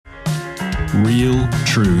Real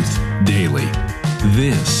Truth Daily.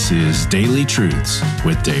 This is Daily Truths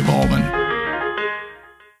with Dave Ahlman.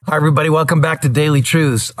 Hi, everybody. Welcome back to Daily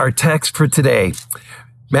Truths. Our text for today,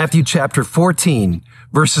 Matthew chapter 14,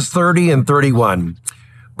 verses 30 and 31.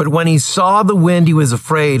 But when he saw the wind, he was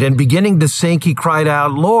afraid, and beginning to sink, he cried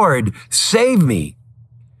out, "Lord, save me."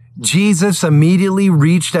 Jesus immediately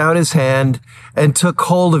reached out his hand and took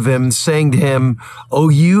hold of him, saying to him, "O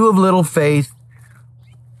you of little faith,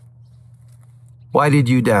 why did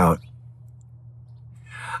you doubt?"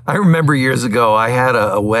 I remember years ago, I had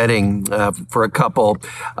a wedding for a couple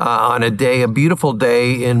on a beautiful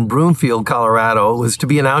day in Broomfield, Colorado. It was to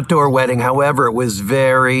be an outdoor wedding. However, it was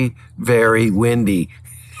very, very windy.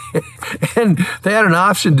 And they had an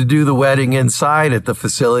option to do the wedding inside at the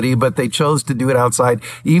facility, but they chose to do it outside,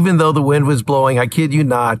 even though the wind was blowing, I kid you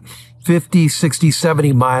not, 50, 60,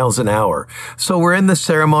 70 miles an hour. So we're in the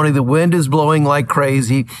ceremony. The wind is blowing like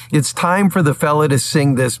crazy. It's time for the fella to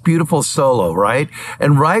sing this beautiful solo, right?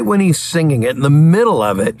 And right when he's singing it, in the middle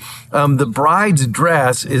of it, the bride's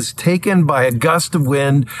dress is taken by a gust of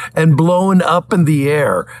wind and blown up in the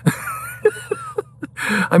air.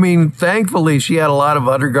 I mean, thankfully, she had a lot of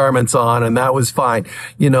undergarments on, and that was fine,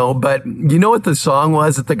 but you know what the song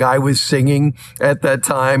was that the guy was singing at that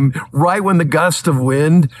time, right when the gust of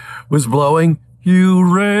wind was blowing? You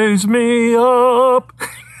raise me up.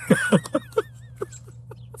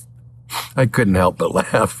 I couldn't help but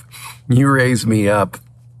laugh. You raise me up.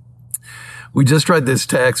 We just read this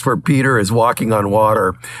text where Peter is walking on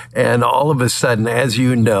water, and all of a sudden, as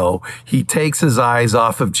you know, he takes his eyes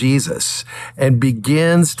off of Jesus and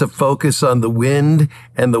begins to focus on the wind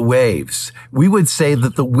and the waves. We would say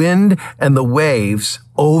that the wind and the waves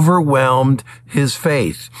overwhelmed his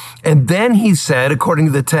faith. And then he said, according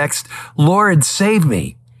to the text, "Lord, save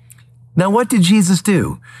me." Now, what did Jesus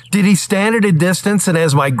do? Did he stand at a distance? And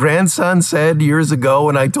as my grandson said years ago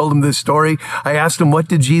when I told him this story, I asked him, what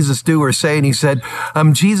did Jesus do or say? And he said,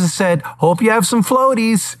 Jesus said, "Hope you have some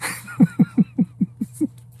floaties."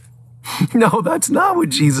 No, that's not what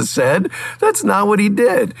Jesus said. That's not what he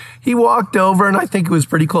did. He walked over, and I think it was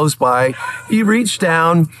pretty close by. He reached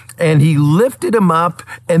down and he lifted him up.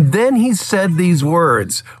 And then he said these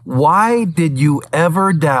words, "Why did you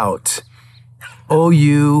ever doubt, O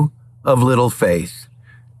you of little faith?"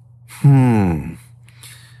 Have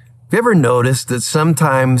you ever noticed that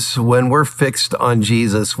sometimes when we're fixed on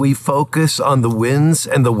Jesus, we focus on the winds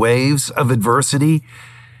and the waves of adversity,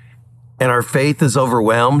 and our faith is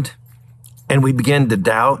overwhelmed, and we begin to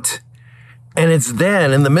doubt? And it's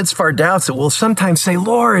then, in the midst of our doubts, that we'll sometimes say,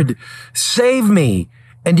 "Lord, save me."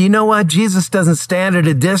 And you know what? Jesus doesn't stand at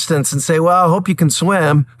a distance and say, "Well, I hope you can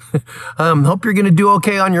swim. Hope you're going to do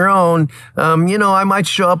okay on your own. I might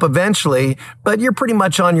show up eventually, but you're pretty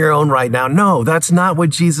much on your own right now." No, that's not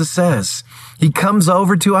what Jesus says. He comes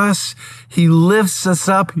over to us. He lifts us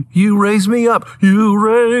up. "You raise me up. You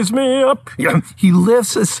raise me up." He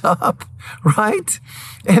lifts us up, right?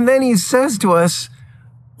 And then he says to us,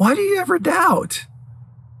 "Why do you ever doubt,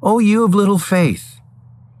 O you of little faith?"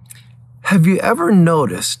 Have you ever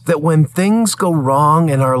noticed that when things go wrong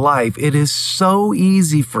in our life, it is so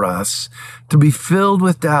easy for us to be filled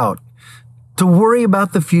with doubt, to worry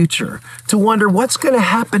about the future, to wonder what's going to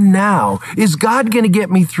happen now? Is God going to get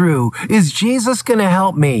me through? Is Jesus going to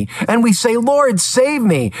help me? And we say, "Lord, save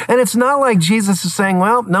me." And it's not like Jesus is saying,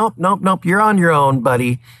 "Well, nope, you're on your own,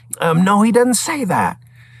 buddy." No, he doesn't say that.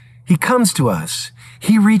 He comes to us.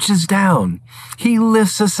 He reaches down. He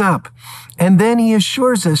lifts us up. And then he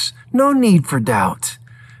assures us, no need for doubt.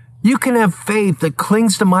 You can have faith that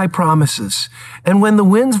clings to my promises. And when the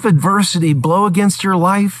winds of adversity blow against your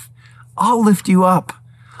life, I'll lift you up.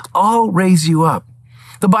 I'll raise you up.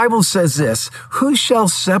 The Bible says this, "Who shall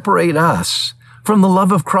separate us from the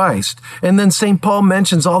love of Christ?" And then St. Paul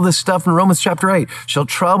mentions all this stuff in Romans chapter 8. Shall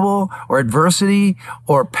trouble or adversity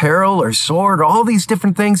or peril or sword or all these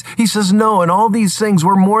different things? He says, no, in all these things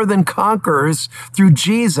we're more than conquerors through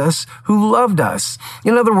Jesus who loved us.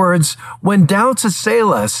 In other words, when doubts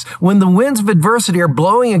assail us, when the winds of adversity are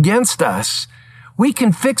blowing against us, we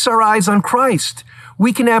can fix our eyes on Christ.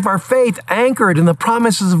 We can have our faith anchored in the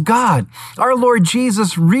promises of God. Our Lord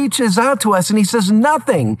Jesus reaches out to us and he says,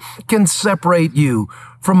 "Nothing can separate you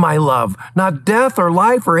from my love. Not death or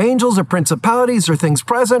life or angels or principalities or things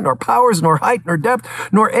present, nor powers, nor height, nor depth,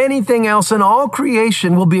 nor anything else in all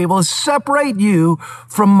creation will be able to separate you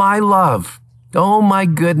from my love." Oh my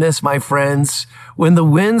goodness, my friends, when the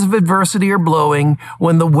winds of adversity are blowing,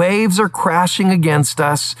 when the waves are crashing against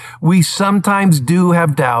us, we sometimes do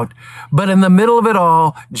have doubt. But in the middle of it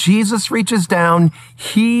all, Jesus reaches down.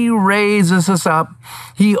 He raises us up.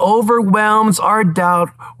 He overwhelms our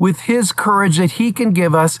doubt with his courage that he can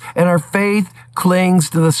give us, and our faith clings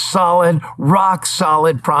to the solid, rock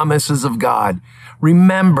solid promises of God.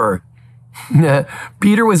 Remember,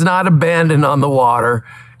 Peter was not abandoned on the water.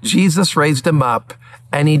 Jesus raised him up,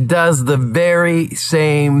 and he does the very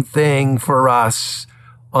same thing for us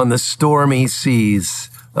on the stormy seas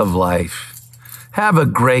of life. Have a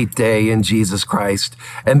great day in Jesus Christ,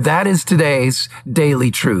 and that is today's Daily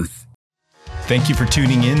Truth. Thank you for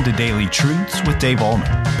tuning in to Daily Truths with Dave Allman.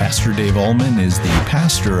 Pastor Dave Allman is the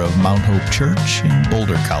pastor of Mount Hope Church in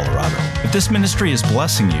Boulder, Colorado. If this ministry is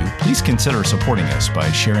blessing you, please consider supporting us by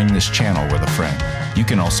sharing this channel with a friend. You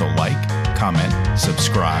can also like, comment,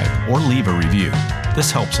 subscribe, or leave a review.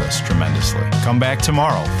 This helps us tremendously. Come back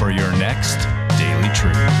tomorrow for your next Daily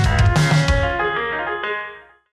Truth.